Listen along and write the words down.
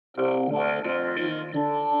The weather in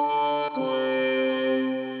Brooklyn.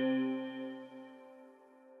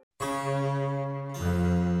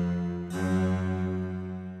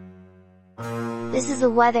 This is the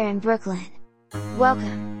weather in Brooklyn.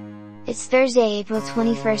 Welcome! It's Thursday, April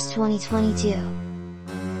 21st,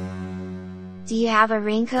 2022. Do you have a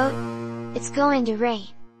raincoat? It's going to rain.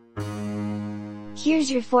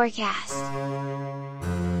 Here's your forecast.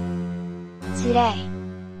 Today,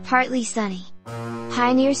 partly sunny.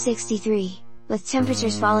 High near 63, with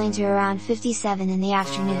temperatures falling to around 57 in the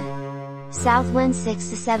afternoon. South wind 6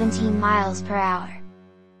 to 17 miles per hour.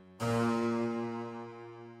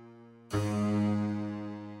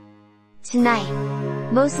 Tonight,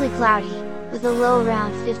 mostly cloudy, with a low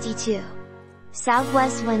around 52.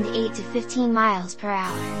 Southwest wind 8 to 15 miles per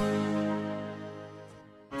hour.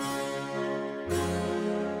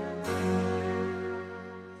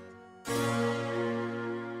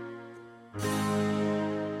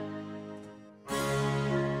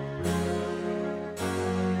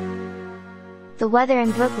 The Weather in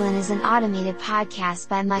Brooklyn is an automated podcast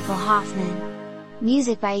by Michael Hoffman.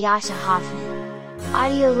 Music by Yasha Hoffman.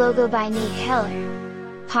 Audio logo by Nate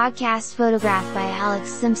Heller. Podcast photograph by Alex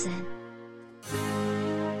Simpson.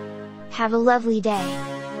 Have a lovely day.